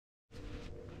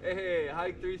Hey,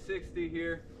 Hike 360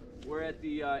 here. We're at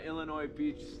the Illinois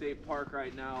Beach State Park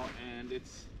right now, and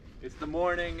it's the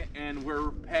morning, and we're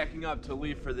packing up to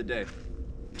leave for the day.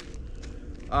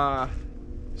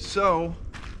 So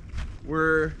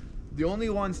we're the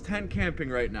only ones tent camping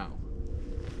right now.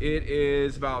 It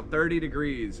is about 30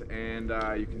 degrees, and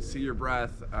you can see your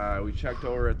breath. We checked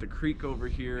over at the creek over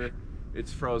here.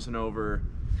 It's frozen over.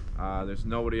 There's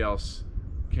nobody else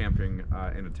camping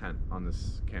in a tent on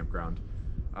this campground.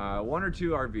 One or two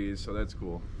RVs, so that's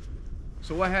cool.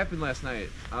 So what happened last night?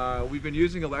 We've been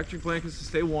using electric blankets to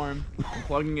stay warm and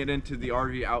plugging it into the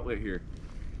RV outlet here.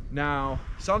 Now,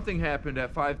 something happened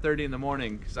at 5:30 in the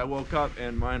morning because I woke up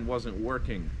and mine wasn't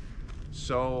working.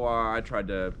 So I tried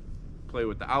to play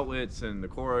with the outlets and the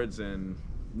cords and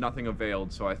nothing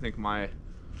availed. So I think my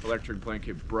electric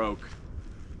blanket broke.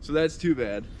 So that's too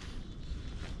bad.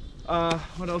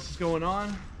 What else is going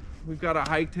on? We've got a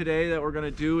hike today that we're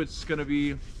gonna do. It's gonna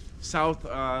be South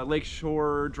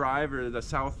Lakeshore Drive, or the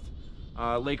South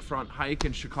Lakefront hike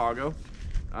in Chicago.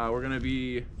 We're gonna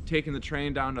be taking the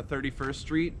train down to 31st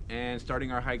Street and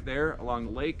starting our hike there along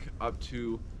the lake up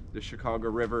to the Chicago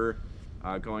River,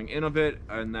 going in a bit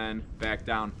and then back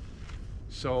down.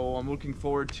 So I'm looking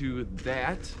forward to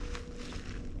that.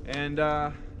 And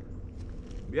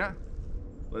yeah,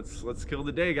 let's kill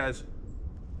the day, guys.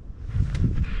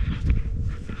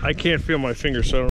 I can't feel my fingers, so